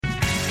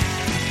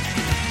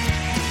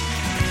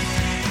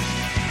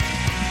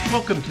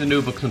Welcome to the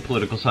New Books in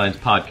Political Science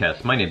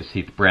podcast. My name is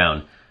Heath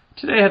Brown.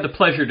 Today I have the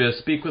pleasure to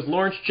speak with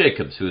Lawrence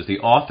Jacobs, who is the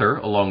author,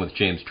 along with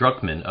James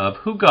Druckmann, of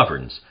Who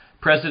Governs?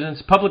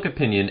 Presidents, Public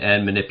Opinion,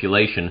 and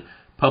Manipulation,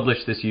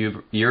 published this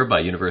year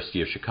by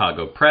University of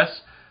Chicago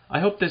Press.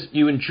 I hope that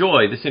you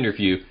enjoy this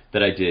interview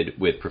that I did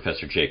with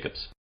Professor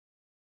Jacobs.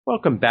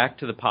 Welcome back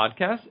to the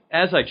podcast.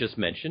 As I just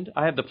mentioned,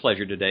 I have the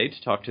pleasure today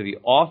to talk to the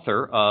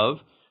author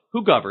of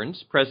Who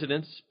Governs?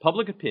 Presidents,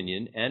 Public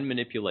Opinion, and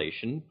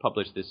Manipulation,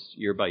 published this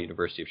year by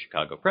University of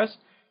Chicago Press.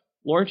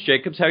 Lawrence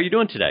Jacobs, how are you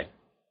doing today?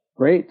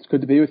 Great. It's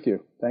good to be with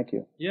you. Thank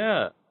you.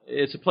 Yeah,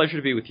 it's a pleasure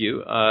to be with you,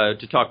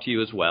 to talk to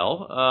you as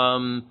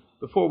well.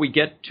 Before we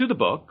get to the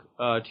book,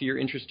 to your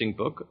interesting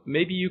book,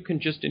 maybe you can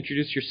just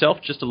introduce yourself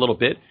just a little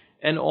bit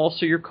and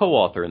also your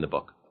co-author in the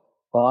book.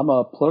 Well, I'm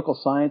a political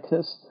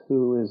scientist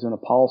who is in a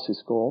policy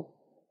school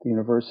at the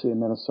University of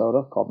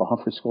Minnesota called the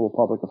Humphrey School of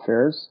Public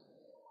Affairs.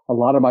 A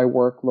lot of my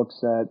work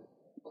looks at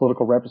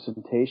political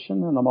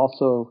representation, and I'm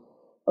also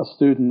a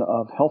student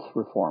of health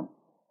reform.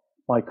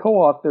 My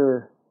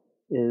co-author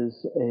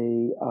is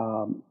a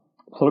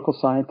political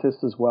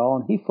scientist as well,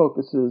 and he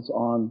focuses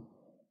on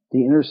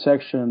the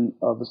intersection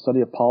of the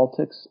study of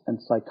politics and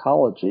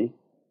psychology,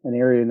 an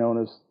area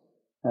known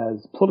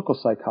as political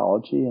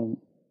psychology. And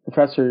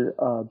Professor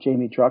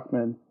Jamie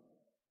Druckmann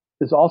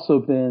has also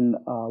been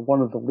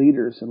one of the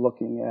leaders in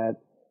looking at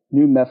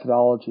new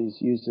methodologies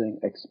using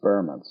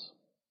experiments.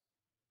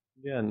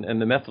 Yeah,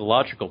 and the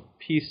methodological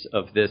piece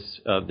of this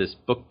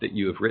book that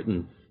you have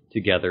written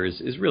together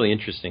is really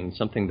interesting,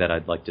 something that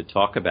I'd like to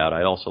talk about.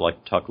 I'd also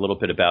like to talk a little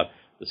bit about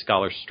the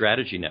Scholar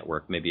Strategy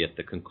Network, maybe at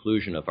the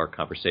conclusion of our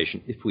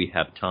conversation, if we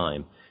have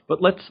time.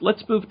 But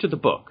let's move to the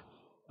book.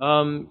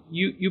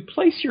 You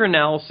place your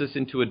analysis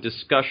into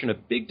a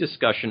big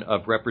discussion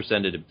of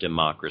representative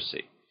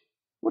democracy.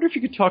 I wonder if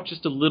you could talk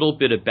just a little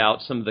bit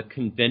about some of the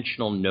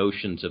conventional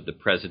notions of the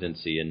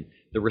presidency and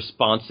the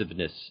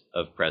responsiveness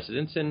of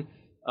presidents, and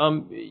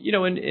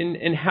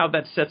and how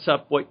that sets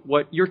up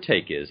what your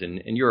take is and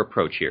your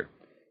approach here.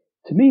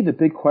 To me, the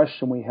big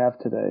question we have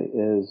today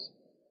is,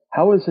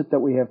 how is it that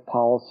we have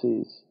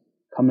policies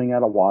coming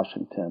out of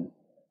Washington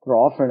that are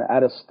often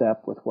out of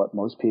step with what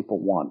most people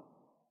want?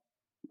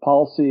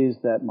 Policies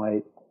that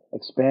might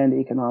expand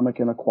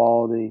economic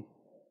inequality,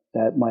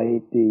 that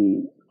might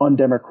be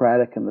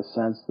undemocratic in the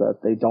sense that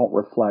they don't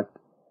reflect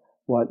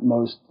what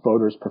most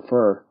voters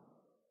prefer.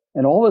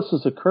 And all this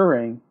is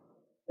occurring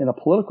in a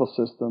political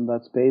system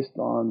that's based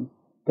on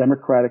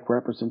democratic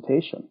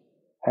representation.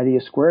 How do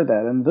you square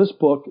that? And this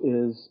book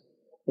is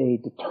a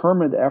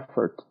determined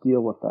effort to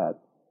deal with that.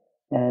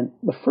 And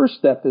the first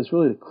step is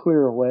really to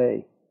clear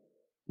away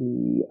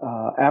the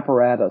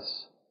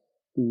apparatus,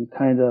 the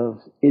kind of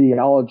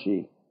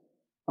ideology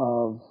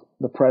of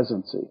the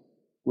presidency,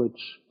 which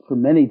for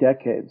many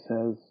decades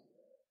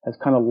has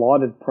kind of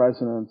lauded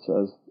presidents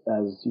as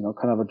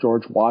kind of a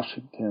George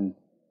Washington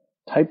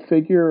type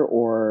figure,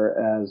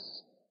 or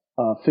as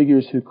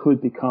figures who could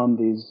become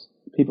these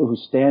people who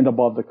stand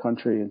above the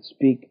country and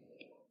speak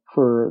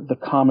for the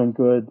common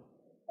good,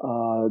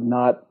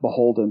 not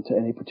beholden to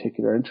any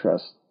particular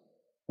interest.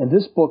 And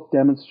this book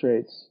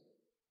demonstrates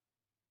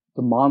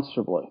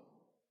demonstrably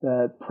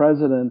that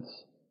presidents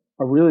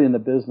are really in the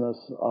business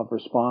of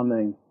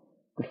responding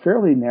to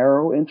fairly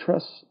narrow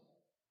interests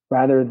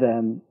rather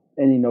than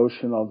any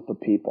notion of the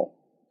people.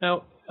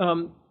 Now,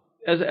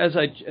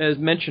 as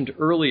mentioned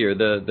earlier,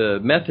 the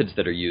methods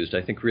that are used,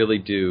 I think, really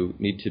do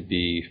need to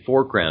be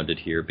foregrounded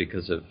here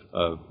because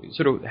of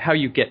sort of how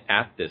you get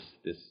at this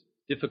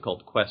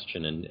difficult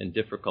question and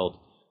difficult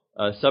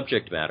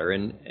subject matter.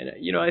 And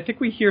I think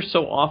we hear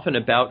so often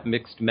about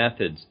mixed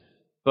methods,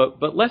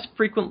 but less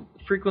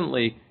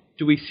frequently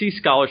do we see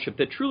scholarship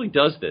that truly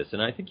does this.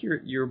 And I think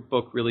your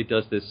book really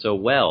does this so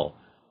well.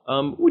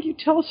 Would you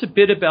tell us a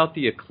bit about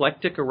the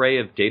eclectic array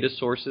of data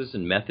sources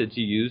and methods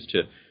you use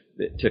to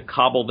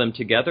cobble them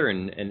together,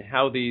 and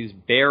how these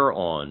bear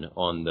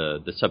on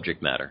the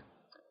subject matter?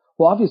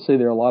 Well, obviously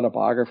there are a lot of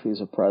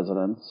biographies of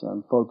presidents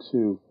and folks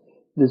who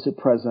visit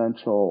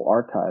presidential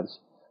archives.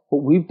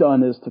 What we've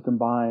done is to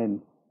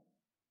combine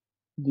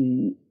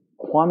the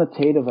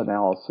quantitative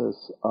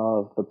analysis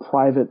of the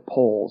private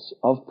polls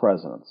of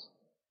presidents.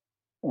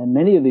 And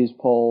many of these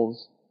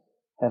polls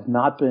have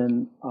not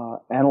been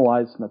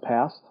analyzed in the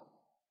past.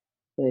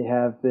 They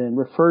have been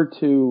referred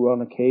to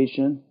on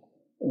occasion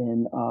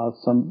in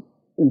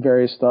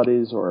various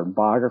studies or in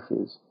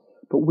biographies.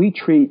 But we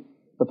treat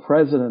the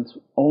president's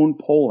own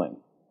polling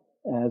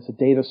as a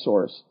data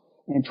source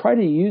and try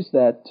to use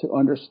that to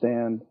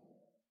understand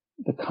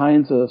the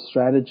kinds of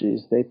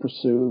strategies they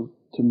pursue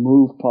to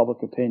move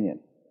public opinion.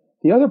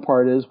 The other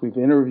part is we've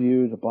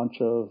interviewed a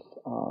bunch of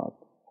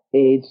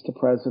aides to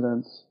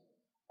presidents,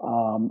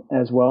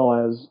 as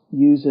well as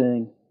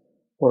using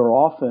what are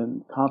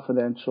often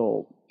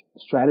confidential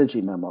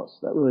strategy memos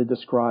that really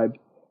describe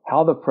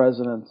how the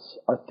presidents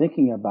are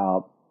thinking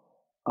about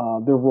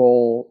their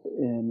role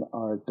in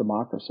our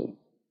democracy.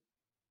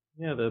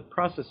 Yeah, the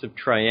process of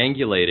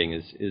triangulating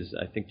is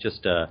I think,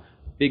 just a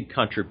big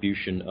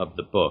contribution of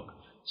the book.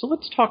 So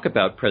let's talk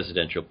about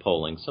presidential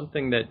polling,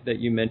 something that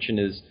you mentioned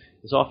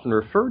is often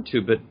referred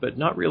to, but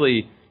not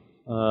really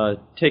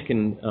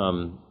taken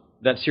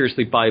that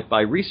seriously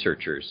by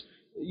researchers.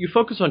 You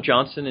focus on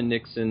Johnson and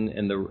Nixon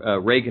and the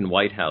Reagan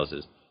White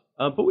Houses.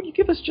 But would you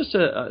give us just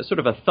a sort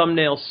of a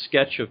thumbnail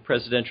sketch of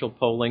presidential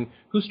polling?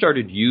 Who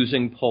started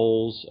using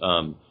polls?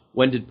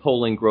 When did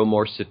polling grow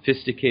more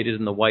sophisticated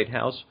in the White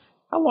House?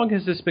 How long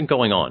has this been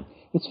going on?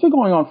 It's been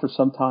going on for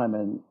some time,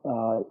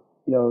 and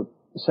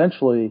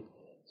essentially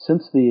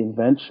since the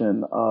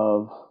invention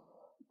of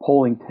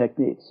polling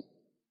techniques,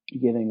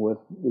 beginning with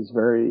these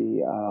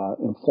very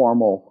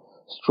informal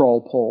straw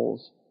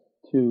polls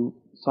to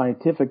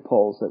scientific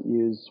polls that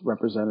use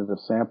representative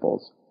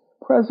samples,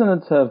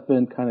 presidents have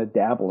been kind of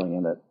dabbling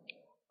in it.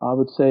 I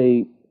would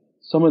say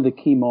some of the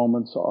key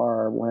moments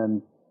are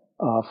when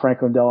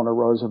Franklin Delano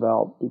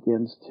Roosevelt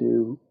begins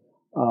to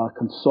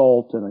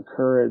consult and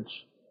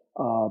encourage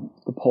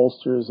the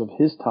pollsters of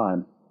his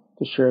time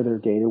to share their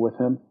data with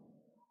him.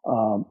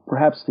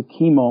 Perhaps the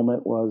key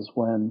moment was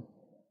when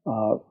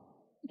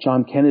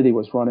John Kennedy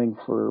was running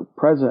for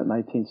president in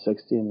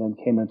 1960 and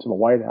then came into the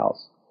White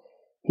House.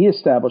 He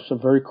established a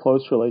very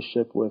close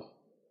relationship with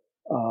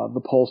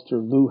the pollster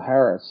Lou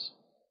Harris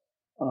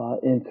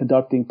in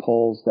conducting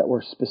polls that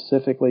were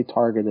specifically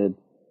targeted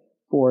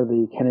for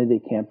the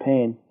Kennedy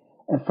campaign.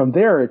 And from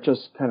there, it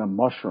just kind of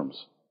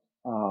mushrooms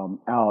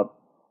out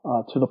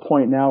to the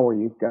point now where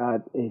you've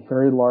got a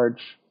very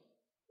large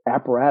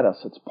apparatus.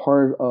 It's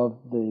part of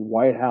the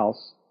White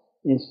House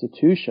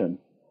institution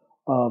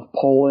of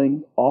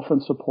polling,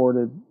 often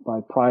supported by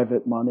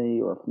private money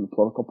or from the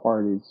political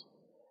parties,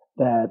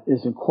 that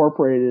is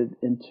incorporated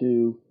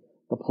into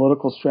the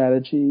political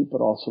strategy,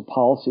 but also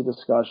policy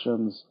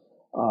discussions,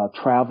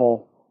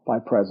 travel by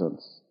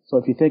presidents. So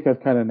if you think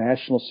of kind of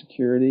national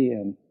security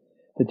and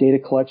the data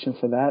collection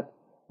for that,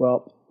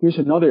 well, here's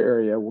another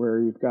area where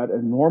you've got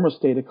enormous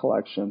data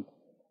collection,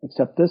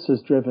 except this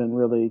is driven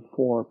really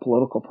for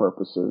political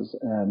purposes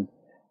and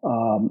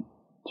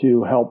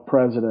to help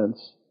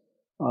presidents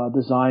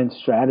design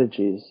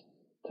strategies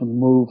to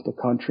move the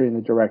country in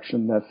a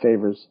direction that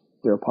favors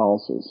their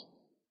policies.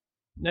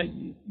 Now,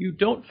 you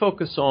don't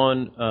focus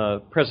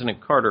on President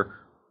Carter.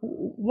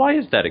 Why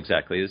is that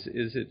exactly? Is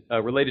it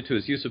related to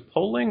his use of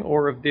polling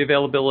or of the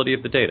availability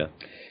of the data?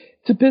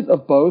 It's a bit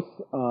of both.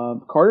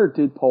 Carter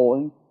did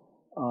polling,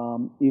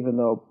 even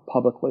though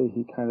publicly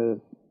he kind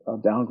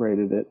of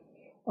downgraded it.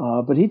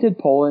 But he did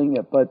polling,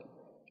 but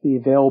the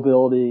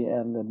availability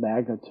and the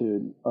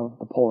magnitude of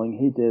the polling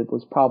he did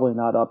was probably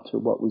not up to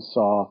what we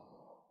saw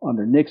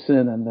under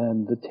Nixon and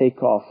then the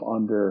takeoff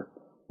under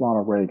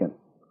Ronald Reagan.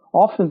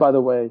 Often, by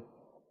the way,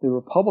 the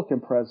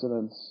Republican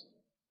presidents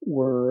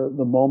were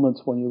the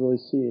moments when you really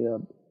see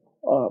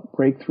a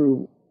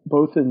breakthrough,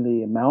 both in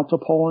the amount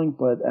of polling,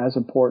 but as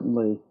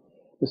importantly,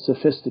 the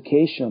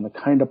sophistication, the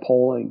kind of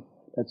polling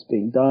that's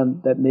being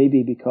done. That may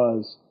be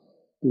because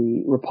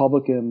the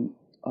Republican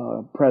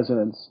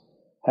presidents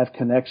have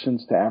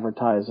connections to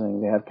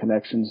advertising, they have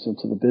connections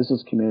into the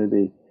business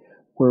community,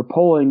 where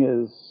polling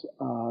is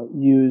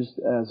used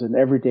as an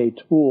everyday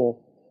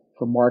tool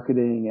for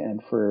marketing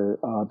and for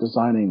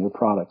designing their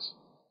products.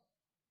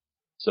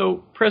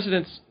 So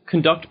presidents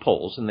conduct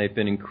polls, and they've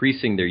been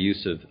increasing their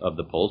use of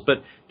the polls,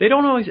 but they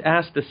don't always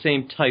ask the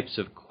same types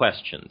of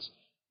questions.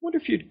 I wonder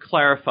if you'd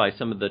clarify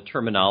some of the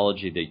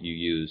terminology that you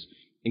use,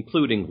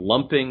 including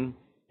lumping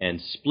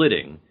and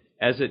splitting,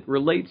 as it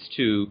relates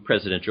to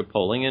presidential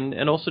polling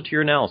and also to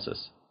your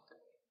analysis.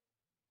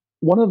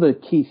 One of the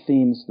key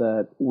themes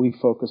that we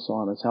focus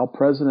on is how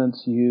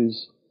presidents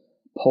use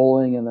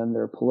polling and then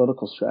their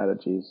political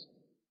strategies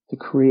to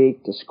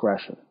create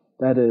discretion.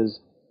 That is,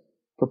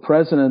 for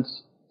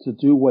presidents to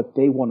do what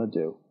they want to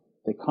do.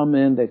 They come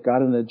in, they've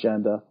got an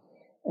agenda,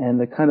 and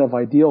the kind of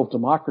ideal of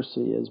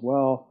democracy is,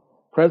 well,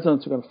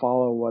 presidents are going to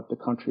follow what the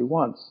country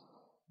wants.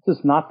 This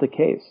is not the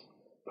case.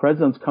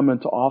 Presidents come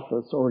into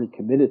office already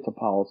committed to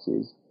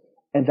policies,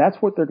 and that's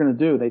what they're going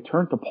to do. They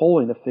turn to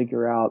polling to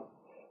figure out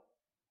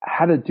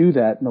how to do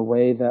that in a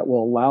way that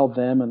will allow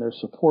them and their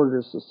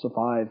supporters to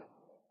survive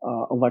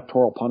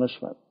electoral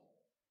punishment.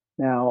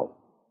 Now,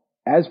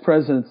 as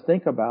presidents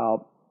think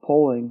about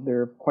polling,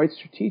 they're quite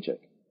strategic.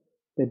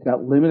 They've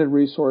got limited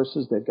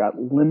resources. They've got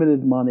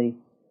limited money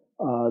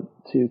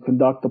to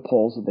conduct the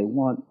polls that they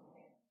want.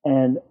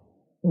 And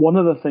one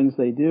of the things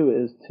they do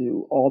is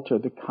to alter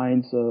the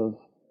kinds of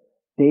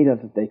data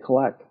that they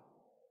collect.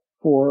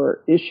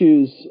 For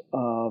issues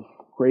of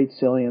great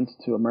salience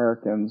to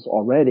Americans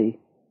already,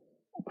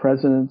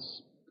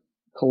 presidents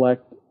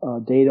collect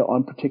data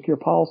on particular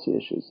policy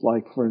issues,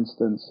 like, for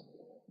instance,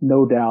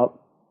 no doubt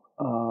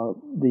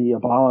the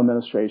Obama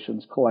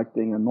administration's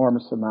collecting an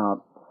enormous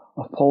amount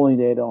of polling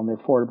data on the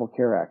Affordable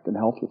Care Act and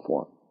health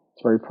reform.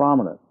 It's very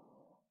prominent.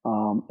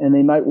 And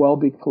they might well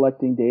be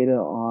collecting data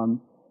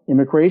on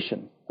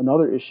immigration,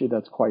 another issue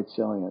that's quite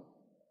salient.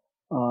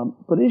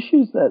 But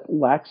issues that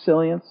lack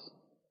salience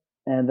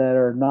and that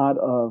are not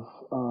of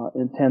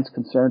intense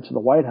concern to the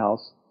White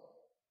House,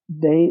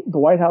 the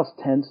White House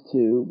tends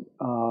to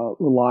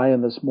rely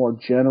on this more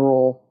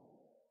general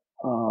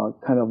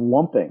kind of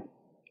lumping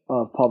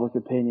of public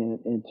opinion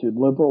into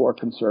liberal or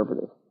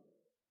conservative.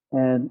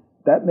 And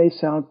that may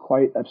sound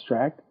quite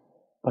abstract,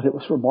 but it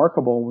was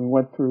remarkable when we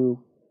went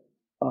through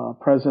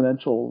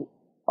presidential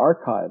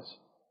archives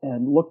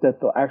and looked at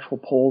the actual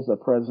polls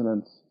that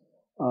presidents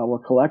were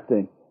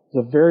collecting.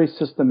 It's a very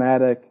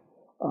systematic,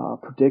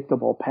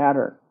 predictable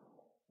pattern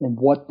in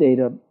what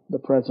data the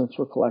presidents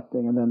were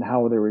collecting and then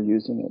how they were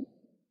using it.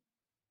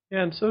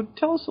 Yeah, and so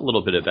tell us a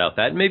little bit about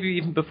that. Maybe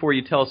even before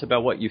you tell us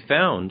about what you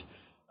found,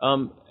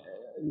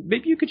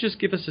 maybe you could just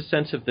give us a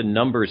sense of the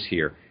numbers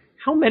here.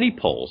 How many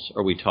polls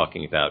are we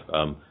talking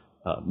about?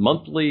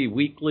 Monthly,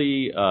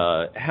 weekly?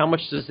 How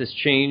much does this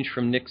change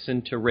from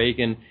Nixon to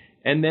Reagan?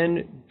 And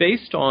then,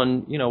 based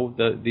on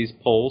these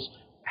polls,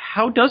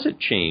 how does it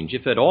change,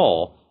 if at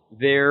all,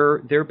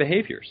 their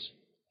behaviors?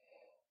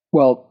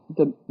 Well,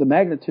 the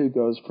magnitude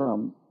goes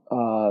from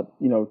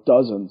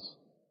dozens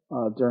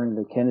during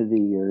the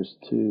Kennedy years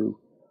to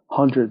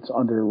hundreds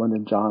under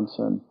Lyndon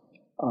Johnson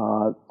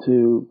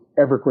to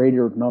ever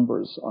greater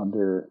numbers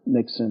under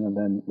Nixon and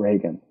then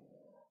Reagan.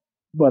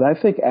 But I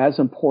think as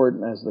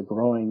important as the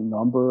growing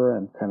number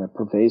and kind of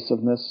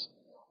pervasiveness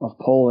of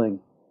polling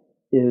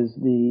is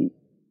the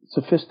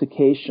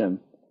sophistication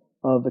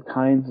of the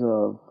kinds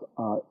of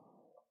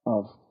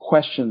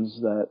questions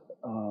that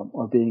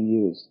are being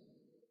used.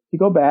 If you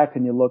go back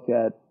and you look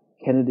at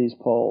Kennedy's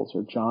polls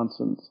or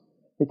Johnson's,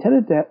 they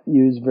tended to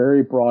use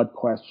very broad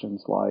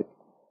questions like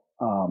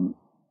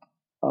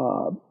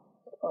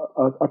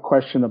a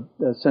question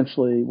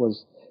essentially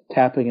was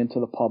tapping into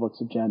the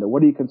public's agenda.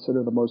 What do you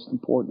consider the most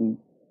important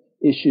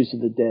issues of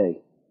the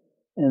day?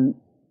 And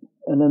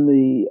then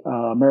the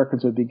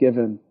Americans would be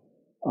given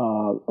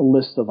a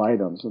list of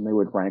items and they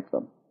would rank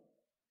them.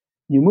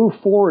 You move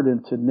forward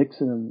into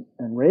Nixon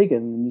and Reagan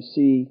and you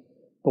see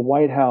the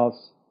White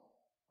House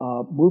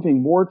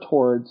moving more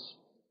towards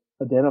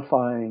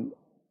identifying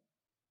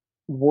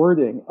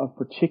wording of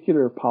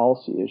particular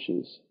policy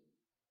issues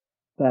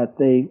that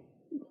they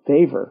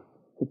favor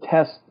to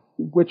test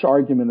which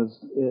argument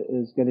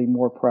is getting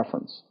more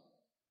preference,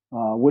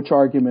 which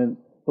argument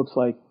looks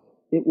like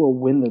it will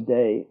win the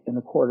day in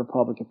the court of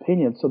public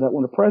opinion, so that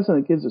when a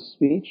president gives a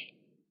speech,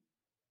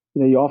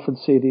 you often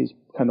see these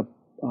kind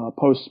of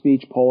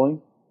post-speech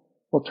polling.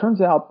 Well, it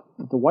turns out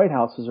that the White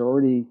House is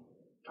already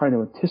trying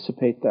to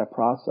anticipate that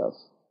process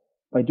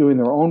by doing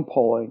their own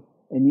polling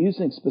and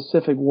using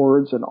specific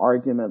words and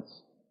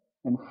arguments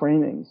and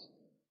framings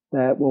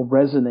that will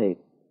resonate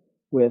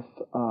with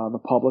the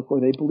public, or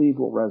they believe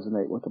will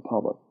resonate with the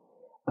public.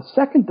 A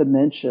second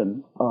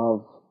dimension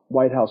of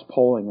White House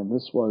polling, and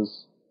this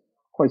was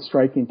quite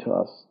striking to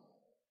us,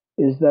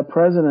 is that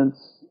presidents,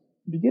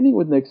 beginning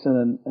with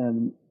Nixon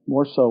and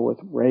more so with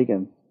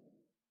Reagan,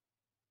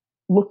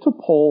 look to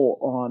poll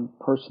on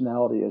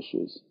personality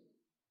issues.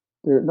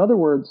 In other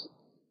words,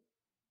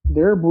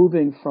 they're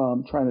moving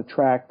from trying to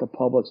track the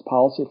public's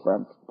policy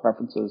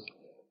preferences.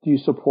 Do you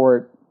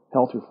support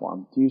health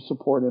reform? Do you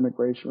support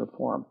immigration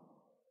reform?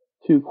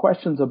 To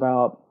questions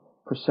about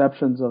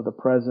perceptions of the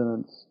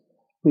president's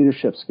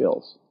leadership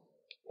skills,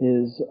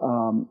 his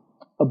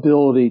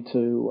ability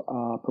to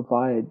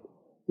provide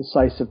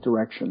decisive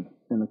direction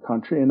in the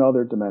country and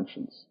other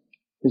dimensions,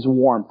 his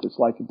warmth, his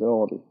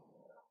likability.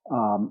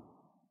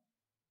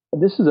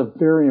 This is a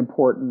very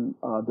important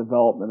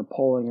development of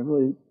polling, and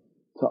really,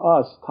 to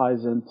us,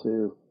 ties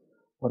into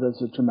what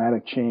is a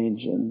dramatic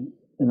change in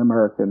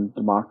American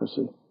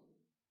democracy.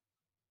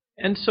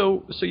 And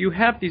so you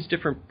have these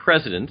different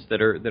presidents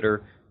that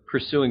are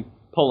pursuing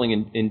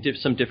polling in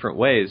some different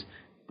ways,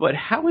 but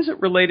how is it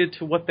related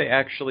to what they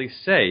actually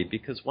say?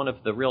 Because one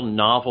of the real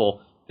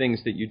novel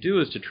things that you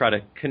do is to try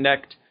to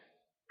connect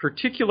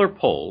particular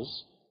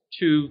polls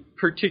to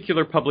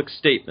particular public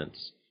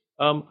statements.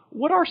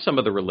 What are some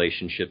of the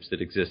relationships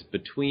that exist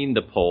between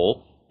the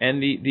poll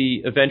and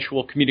the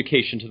eventual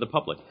communication to the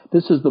public?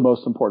 This is the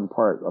most important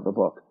part of the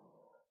book,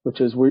 which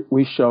is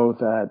we show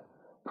that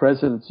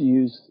presidents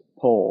use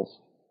polls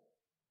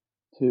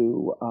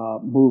to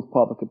move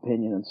public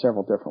opinion in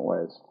several different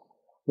ways.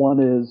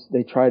 One is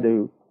they try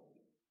to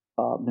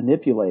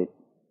manipulate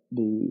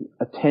the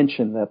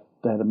attention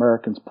that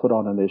Americans put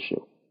on an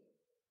issue.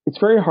 It's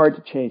very hard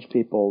to change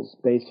people's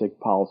basic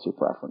policy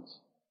preference,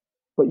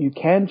 but you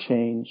can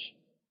change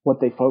what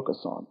they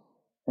focus on.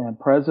 And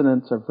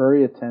presidents are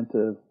very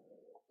attentive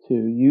to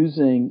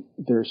using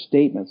their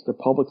statements, their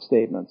public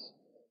statements,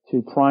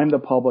 to prime the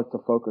public to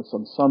focus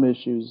on some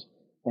issues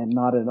and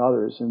not in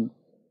others. And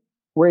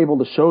we're able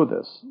to show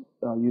this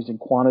using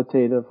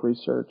quantitative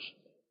research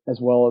as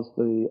well as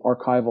the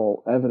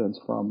archival evidence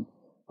from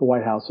the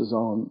White House's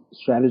own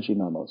strategy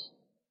memos.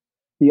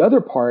 The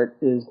other part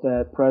is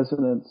that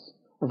presidents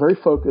are very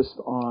focused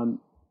on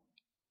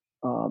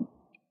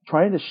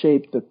trying to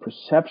shape the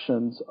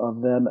perceptions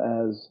of them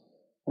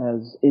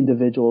as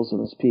individuals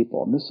and as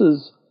people. And this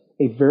is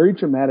a very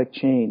dramatic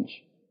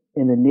change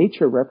in the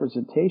nature of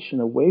representation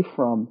away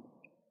from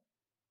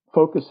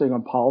focusing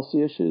on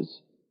policy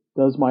issues.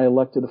 Does my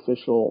elected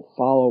official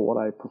follow what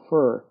I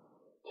prefer?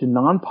 To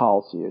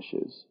non-policy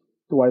issues.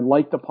 Do I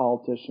like the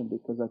politician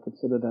because I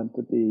consider them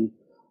to be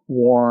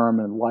warm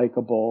and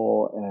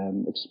likable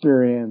and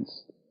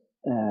experienced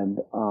and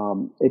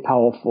a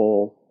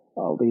powerful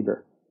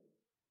leader?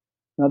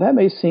 Now that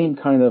may seem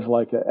kind of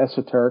like an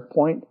esoteric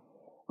point,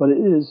 but it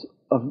is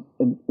of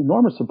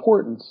enormous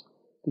importance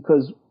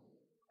because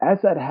as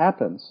that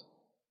happens,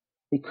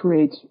 it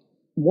creates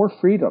more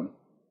freedom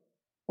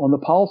on the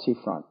policy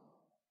front.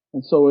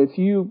 And so if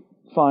you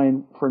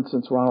find, for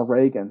instance, Ronald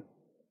Reagan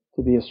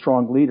to be a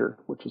strong leader,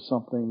 which is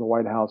something the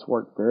White House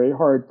worked very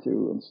hard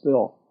to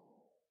instill,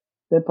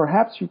 then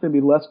perhaps you can be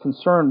less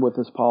concerned with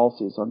his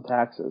policies on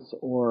taxes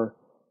or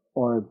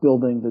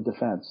building the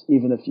defense,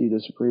 even if you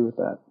disagree with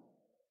that.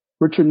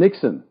 Richard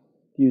Nixon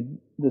viewed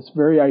this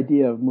very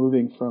idea of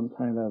moving from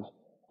kind of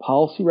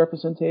policy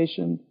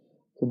representation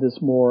to this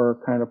more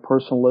kind of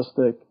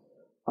personalistic,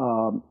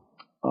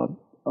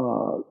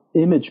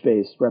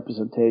 image-based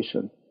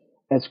representation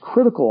as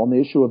critical on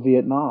the issue of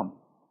Vietnam,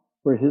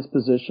 where his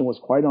position was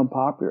quite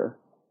unpopular,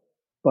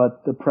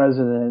 but the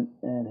president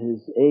and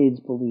his aides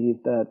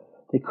believed that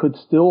they could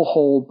still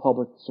hold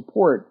public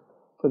support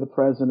for the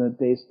president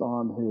based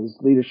on his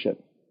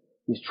leadership.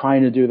 He's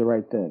trying to do the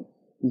right thing.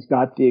 He's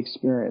got the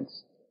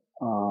experience.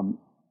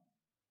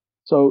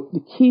 So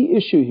the key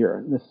issue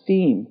here, the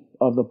theme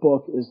of the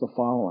book is the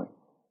following.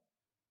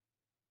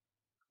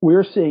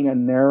 We're seeing a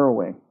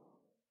narrowing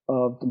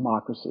of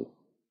democracy.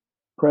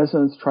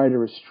 Presidents try to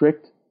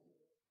restrict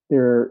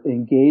their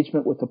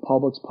engagement with the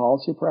public's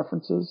policy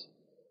preferences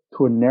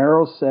to a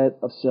narrow set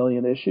of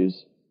salient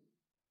issues.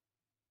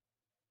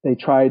 They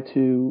try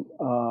to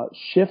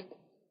shift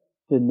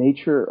the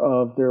nature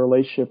of their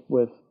relationship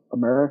with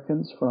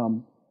Americans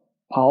from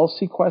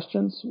policy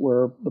questions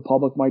where the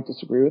public might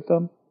disagree with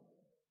them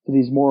to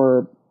these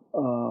more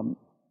kind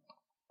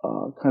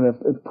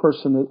of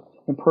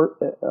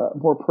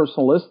more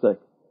personalistic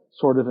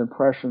sort of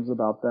impressions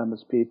about them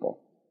as people.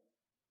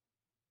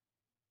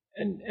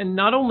 And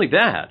not only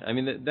that, I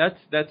mean,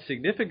 that's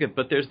significant,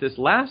 but there's this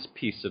last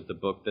piece of the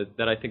book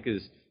that I think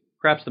is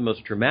perhaps the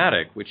most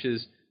dramatic, which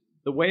is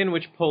the way in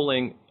which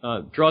polling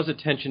draws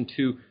attention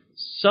to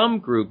some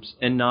groups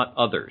and not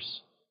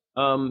others.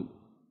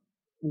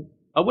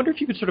 I wonder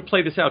if you could sort of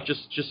play this out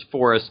just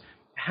for us,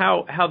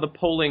 how the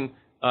polling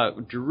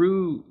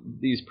drew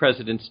these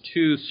presidents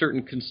to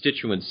certain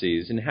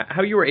constituencies and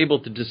how you were able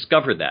to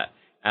discover that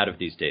out of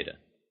these data.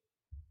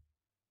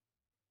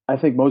 I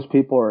think most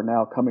people are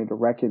now coming to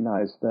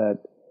recognize that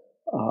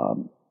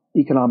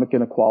economic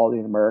inequality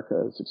in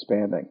America is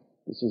expanding.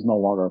 This is no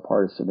longer a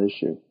partisan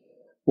issue.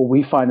 What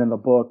we find in the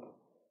book,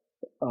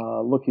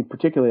 looking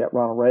particularly at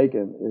Ronald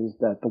Reagan, is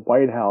that the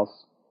White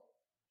House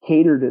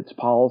catered its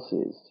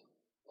policies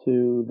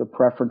to the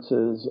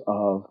preferences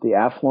of the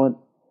affluent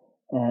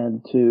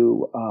and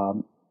to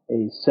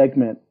a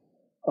segment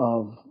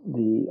of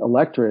the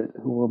electorate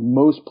who were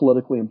most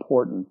politically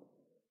important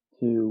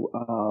to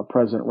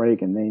President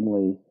Reagan,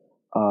 namely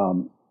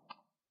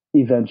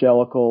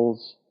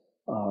evangelicals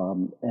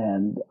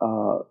and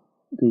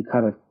the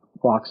kind of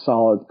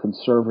rock-solid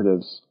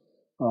conservatives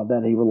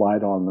that he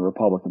relied on in the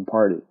Republican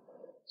Party.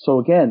 So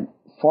again,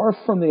 far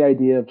from the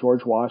idea of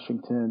George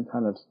Washington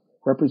kind of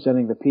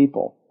representing the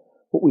people,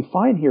 what we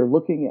find here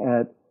looking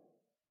at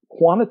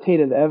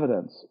quantitative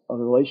evidence of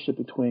the relationship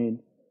between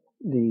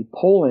the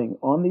polling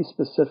on these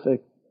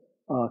specific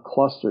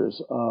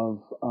clusters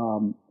of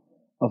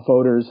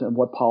voters and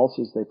what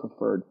policies they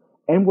preferred,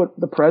 and what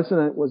the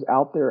president was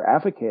out there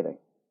advocating,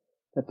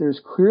 that there's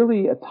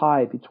clearly a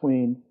tie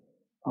between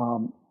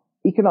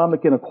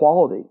economic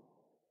inequality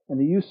and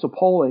the use of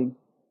polling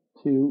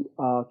to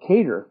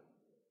cater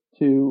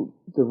to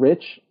the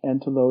rich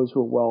and to those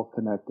who are well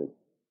connected.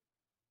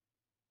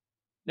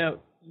 Now,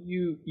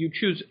 you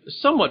choose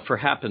somewhat for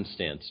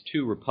happenstance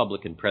two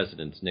Republican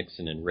presidents,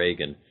 Nixon and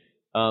Reagan.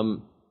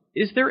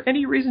 Is there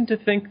any reason to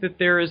think that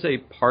there is a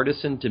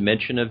partisan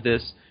dimension of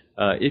this?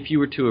 If you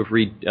were to have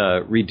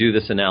redo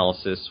this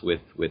analysis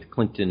with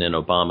Clinton and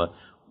Obama,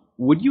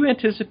 would you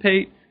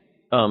anticipate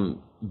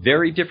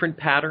very different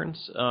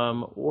patterns,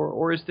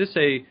 or is this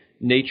a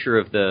nature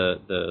of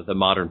the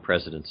modern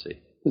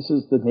presidency? This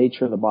is the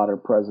nature of the modern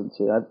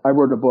presidency. I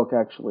wrote a book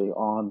actually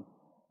on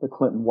the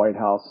Clinton White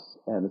House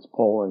and its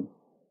polling,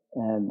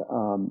 and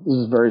this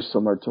is very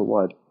similar to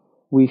what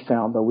we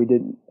found, though we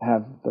didn't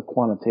have the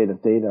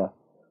quantitative data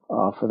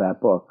for that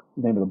book.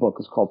 The name of the book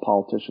is called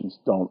Politicians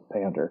Don't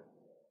Pander.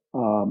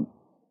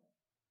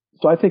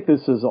 So I think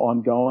this is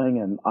ongoing,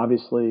 and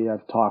obviously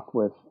I've talked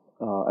with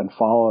and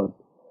followed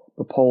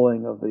the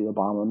polling of the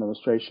Obama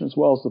administration as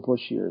well as the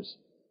Bush years.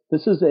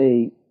 This is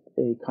a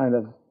kind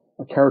of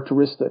a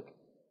characteristic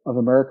of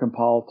American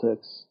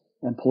politics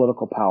and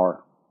political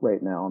power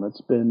right now, and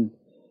it's been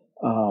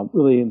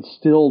really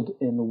instilled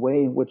in the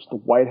way in which the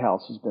White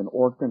House has been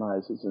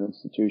organized as an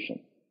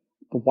institution.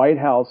 The White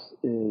House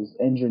is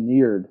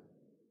engineered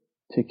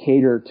to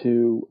cater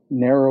to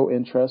narrow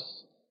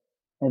interests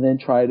and then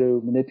try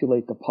to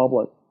manipulate the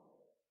public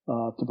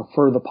to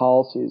prefer the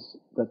policies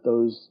that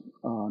those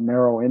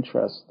narrow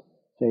interests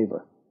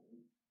favor.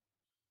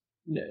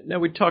 Now,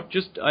 we talked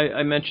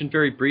I mentioned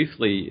very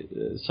briefly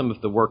some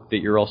of the work that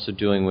you're also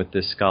doing with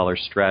this Scholar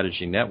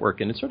Strategy Network,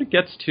 and it sort of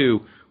gets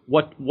to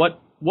what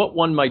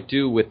one might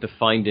do with the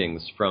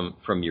findings from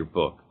your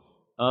book.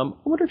 I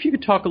wonder if you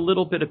could talk a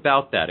little bit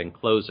about that in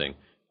closing.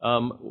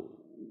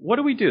 What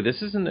do we do?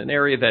 This isn't an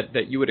area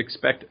that you would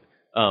expect,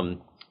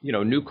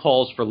 new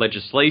calls for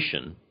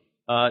legislation.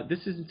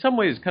 This is in some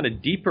ways kind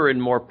of deeper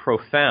and more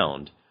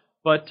profound.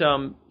 But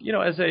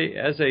as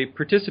a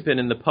participant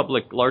in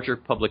the larger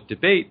public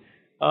debate,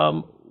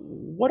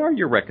 what are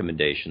your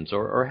recommendations,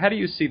 or how do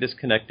you see this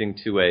connecting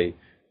to a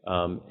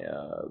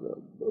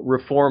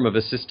reform of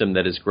a system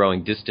that is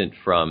growing distant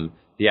from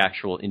the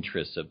actual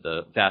interests of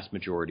the vast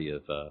majority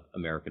of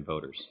American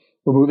voters?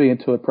 We're moving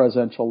into a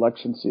presidential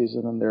election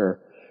season, and there are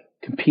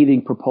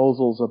competing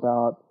proposals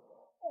about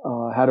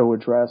how to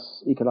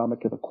address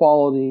economic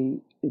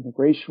inequality,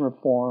 immigration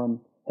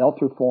reform, health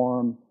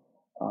reform,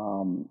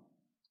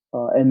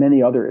 and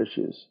many other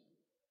issues.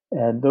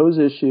 And those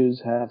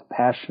issues have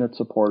passionate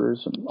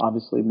supporters and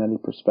obviously many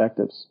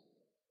perspectives.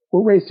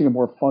 We're raising a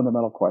more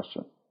fundamental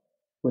question,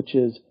 which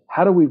is,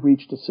 how do we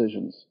reach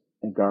decisions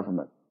in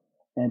government?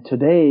 And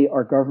today,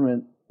 our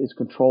government is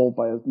controlled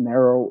by a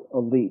narrow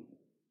elite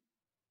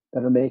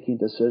that are making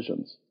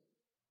decisions.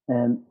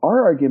 And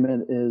our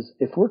argument is,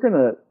 if we're going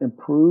to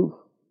improve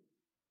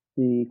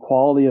the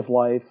quality of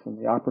life and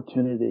the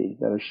opportunity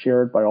that is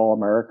shared by all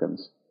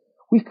Americans,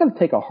 we've got to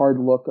take a hard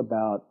look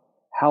about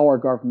how our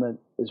government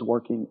is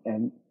working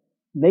and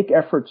make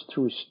efforts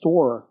to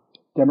restore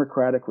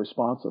democratic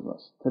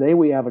responsiveness. Today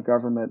we have a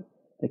government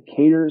that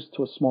caters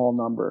to a small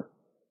number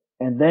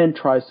and then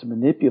tries to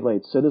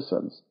manipulate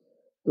citizens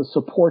to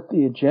support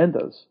the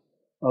agendas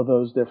of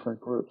those different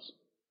groups.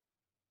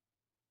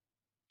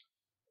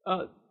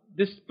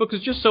 This book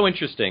is just so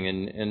interesting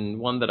and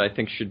one that I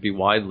think should be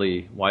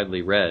widely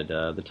read.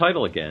 The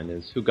title again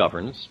is Who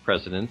Governs?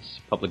 Presidents,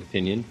 Public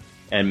Opinion,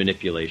 and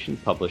Manipulation,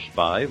 published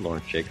by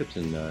Lawrence Jacobs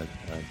and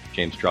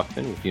James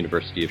Druckmann with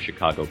University of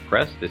Chicago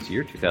Press this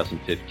year,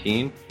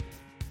 2015.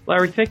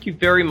 Larry, thank you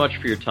very much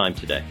for your time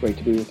today. Great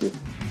to be with you.